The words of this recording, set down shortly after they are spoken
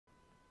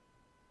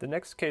The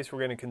next case we're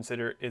going to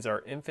consider is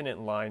our infinite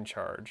line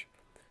charge.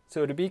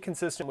 So to be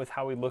consistent with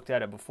how we looked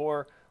at it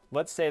before,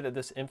 let's say that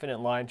this infinite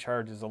line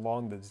charge is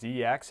along the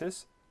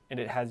z-axis and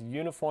it has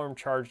uniform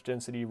charge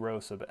density rho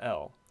sub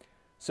L.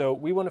 So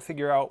we want to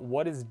figure out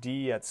what is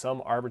d at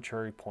some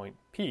arbitrary point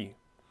P.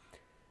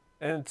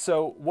 And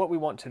so what we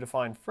want to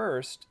define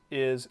first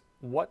is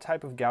what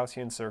type of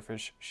Gaussian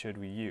surface should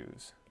we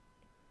use?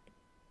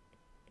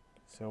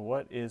 So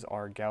what is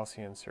our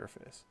Gaussian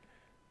surface?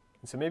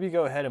 And so maybe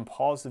go ahead and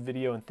pause the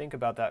video and think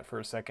about that for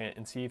a second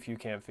and see if you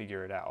can't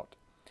figure it out.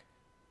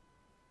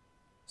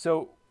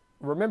 So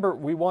remember,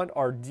 we want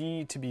our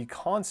d to be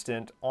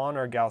constant on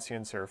our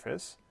Gaussian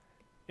surface,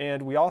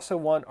 and we also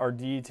want our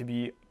d to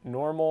be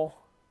normal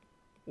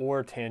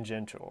or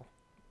tangential.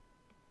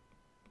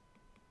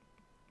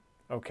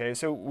 Okay,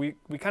 so we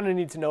kind of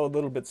need to know a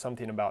little bit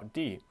something about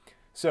d.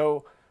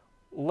 So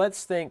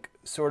let's think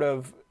sort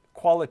of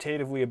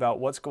qualitatively about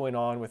what's going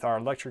on with our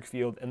electric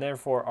field and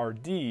therefore our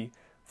d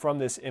from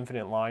this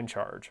infinite line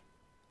charge.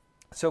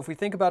 So if we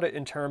think about it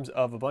in terms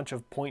of a bunch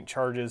of point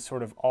charges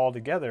sort of all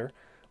together,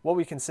 what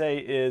we can say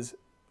is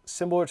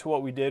similar to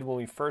what we did when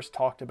we first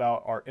talked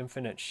about our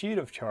infinite sheet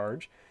of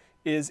charge,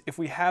 is if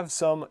we have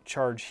some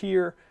charge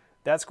here,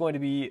 that's going to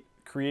be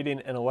creating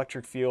an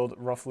electric field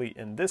roughly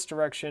in this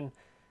direction,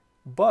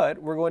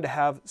 but we're going to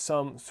have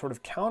some sort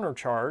of counter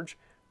charge,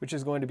 which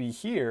is going to be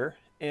here,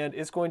 and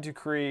it's going to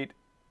create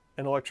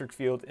an electric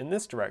field in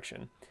this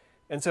direction.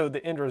 And so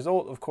the end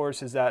result, of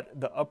course, is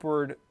that the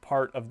upward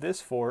part of this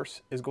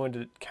force is going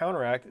to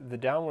counteract the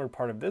downward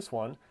part of this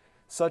one,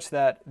 such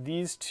that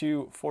these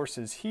two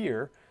forces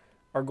here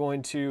are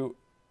going to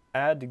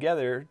add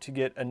together to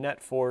get a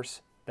net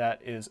force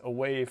that is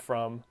away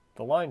from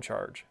the line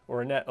charge,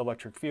 or a net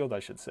electric field, I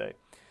should say.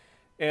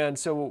 And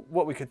so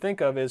what we could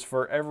think of is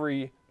for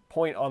every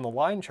point on the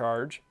line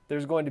charge,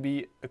 there's going to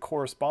be a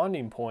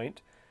corresponding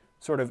point,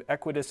 sort of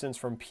equidistant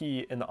from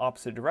P in the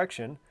opposite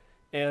direction,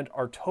 and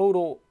our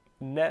total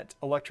net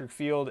electric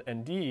field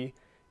and d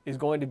is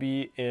going to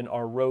be in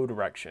our rho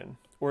direction,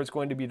 or it's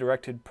going to be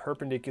directed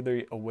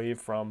perpendicularly away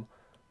from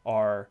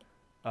our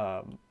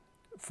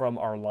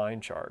line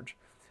charge.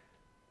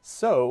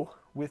 So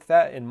with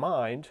that in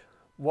mind,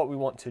 what we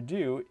want to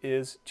do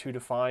is to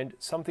define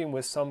something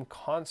with some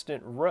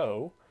constant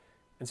rho.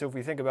 And so if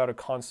we think about a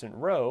constant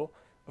rho,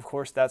 of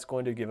course that's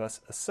going to give us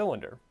a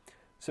cylinder.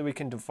 So we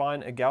can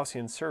define a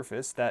Gaussian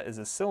surface that is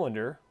a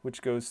cylinder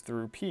which goes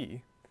through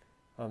P.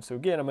 So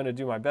again, I'm going to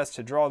do my best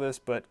to draw this,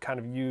 but kind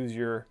of use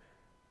your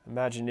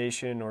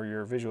imagination or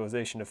your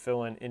visualization to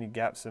fill in any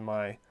gaps in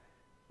my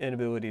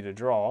inability to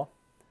draw.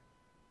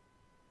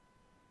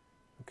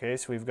 Okay,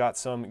 so we've got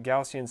some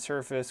Gaussian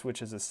surface,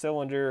 which is a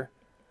cylinder,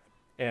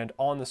 and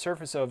on the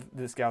surface of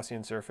this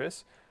Gaussian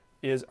surface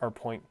is our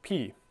point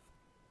P.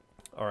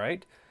 All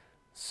right,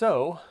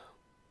 so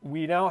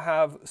we now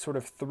have sort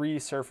of three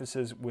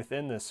surfaces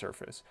within this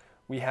surface.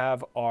 We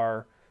have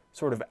our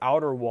sort of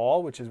outer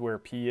wall, which is where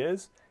P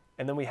is,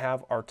 and then we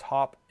have our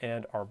top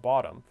and our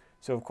bottom.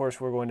 So of course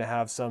we're going to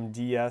have some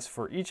ds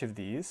for each of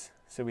these.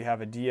 So we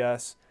have a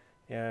ds,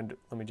 and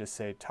let me just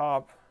say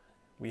top.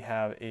 We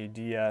have a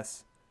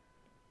ds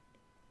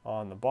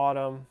on the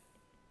bottom,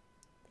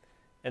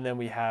 and then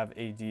we have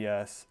a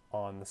ds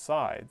on the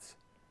sides.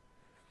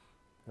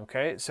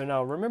 Okay, so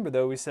now remember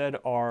though, we said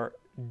our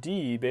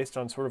d, based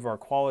on sort of our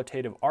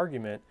qualitative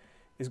argument,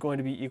 is going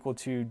to be equal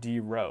to d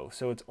rho.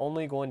 So it's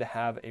only going to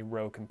have a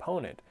rho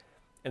component.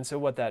 And so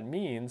what that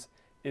means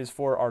is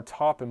for our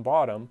top and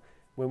bottom,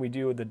 when we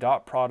do the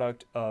dot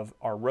product of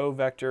our rho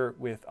vector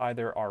with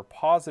either our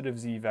positive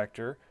z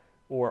vector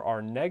or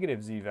our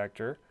negative z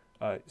vector,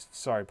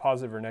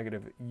 positive or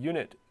negative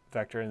unit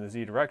vector in the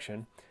z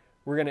direction,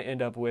 we're going to end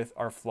up with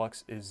our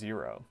flux is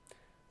 0.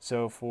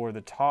 So for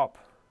the top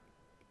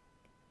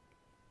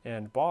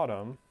and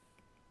bottom,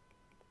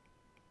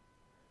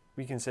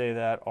 we can say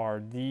that our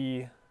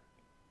d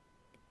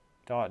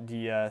dot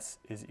ds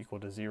is equal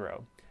to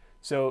 0.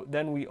 So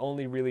then we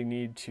only really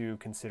need to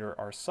consider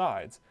our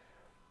sides.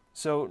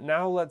 So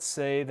now let's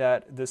say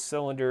that the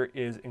cylinder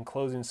is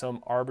enclosing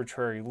some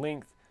arbitrary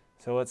length.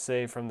 So let's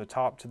say from the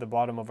top to the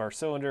bottom of our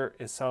cylinder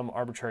is some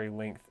arbitrary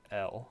length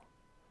L.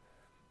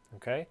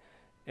 Okay,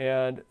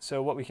 and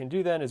so what we can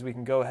do then is we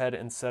can go ahead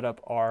and set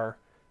up our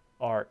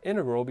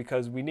integral,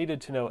 because we needed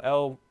to know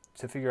L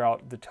to figure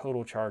out the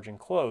total charge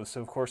enclosed.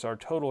 So of course our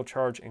total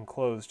charge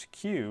enclosed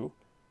Q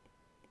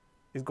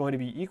is going to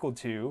be equal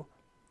to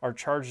our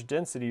charge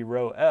density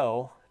rho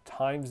L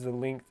times the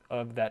length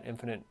of that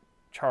infinite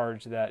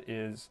charge that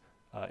is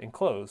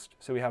enclosed.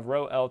 So we have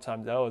rho L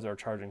times L as our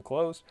charge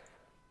enclosed.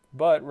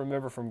 But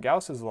remember from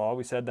Gauss's law,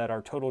 we said that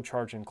our total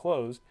charge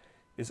enclosed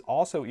is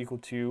also equal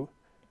to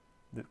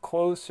the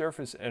closed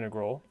surface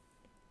integral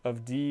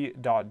of d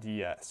dot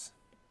ds.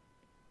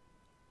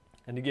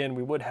 And again,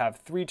 we would have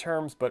three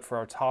terms, but for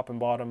our top and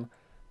bottom,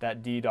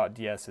 that d dot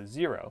ds is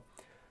 0.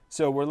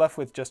 So we're left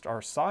with just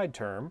our side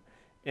term,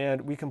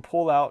 and we can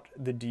pull out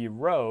the d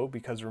rho,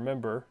 because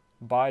remember,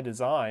 by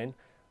design,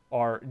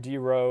 our d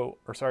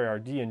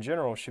in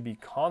general should be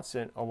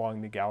constant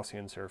along the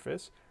Gaussian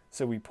surface.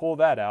 So we pull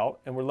that out,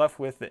 and we're left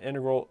with the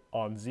integral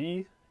on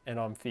z and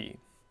on phi.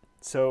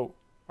 So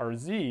our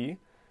z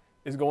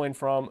is going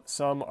from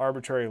some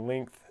arbitrary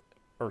length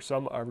or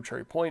some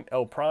arbitrary point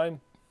L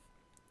prime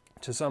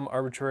to some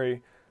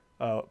arbitrary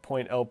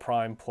point L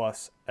prime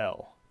plus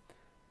L.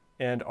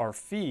 And our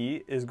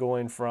phi is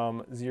going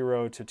from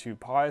 0 to 2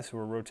 pi, so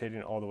we're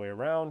rotating all the way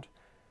around.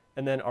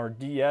 And then our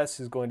ds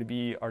is going to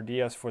be our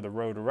ds for the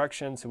rho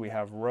direction, so we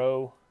have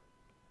rho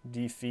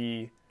d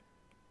phi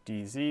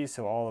dz,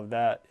 so all of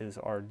that is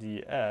our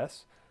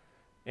ds.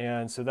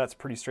 And so that's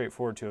pretty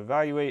straightforward to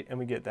evaluate, and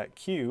we get that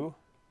q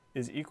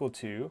is equal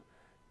to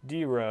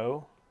d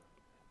rho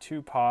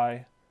 2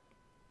 pi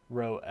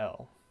rho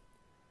L.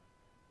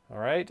 All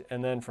right,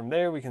 and then from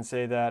there we can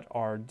say that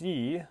our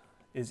d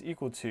is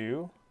equal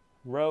to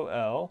rho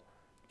L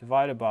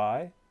divided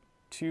by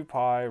 2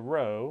 pi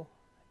rho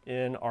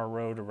in our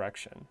rho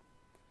direction.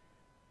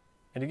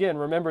 And again,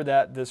 remember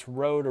that this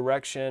rho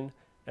direction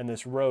and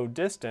this rho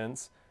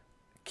distance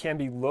can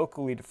be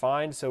locally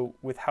defined. So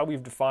with how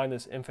we've defined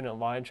this infinite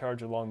line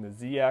charge along the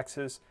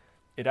z-axis,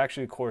 it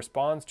actually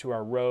corresponds to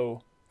our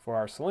rho for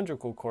our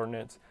cylindrical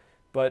coordinates.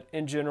 But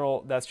in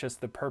general, that's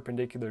just the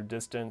perpendicular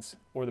distance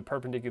or the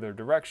perpendicular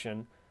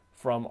direction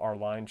from our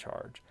line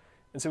charge.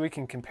 And so we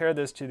can compare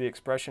this to the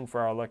expression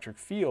for our electric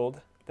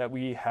field that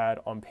we had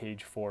on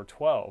page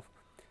 412.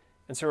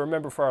 And so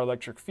remember, for our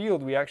electric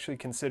field, we actually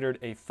considered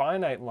a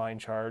finite line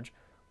charge.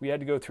 We had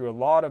to go through a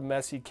lot of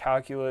messy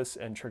calculus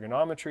and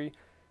trigonometry.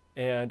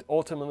 And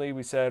ultimately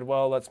we said,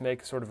 well, let's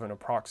make sort of an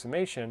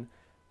approximation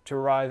to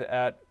arrive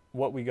at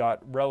what we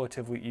got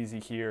relatively easy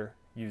here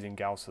using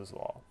Gauss's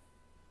law.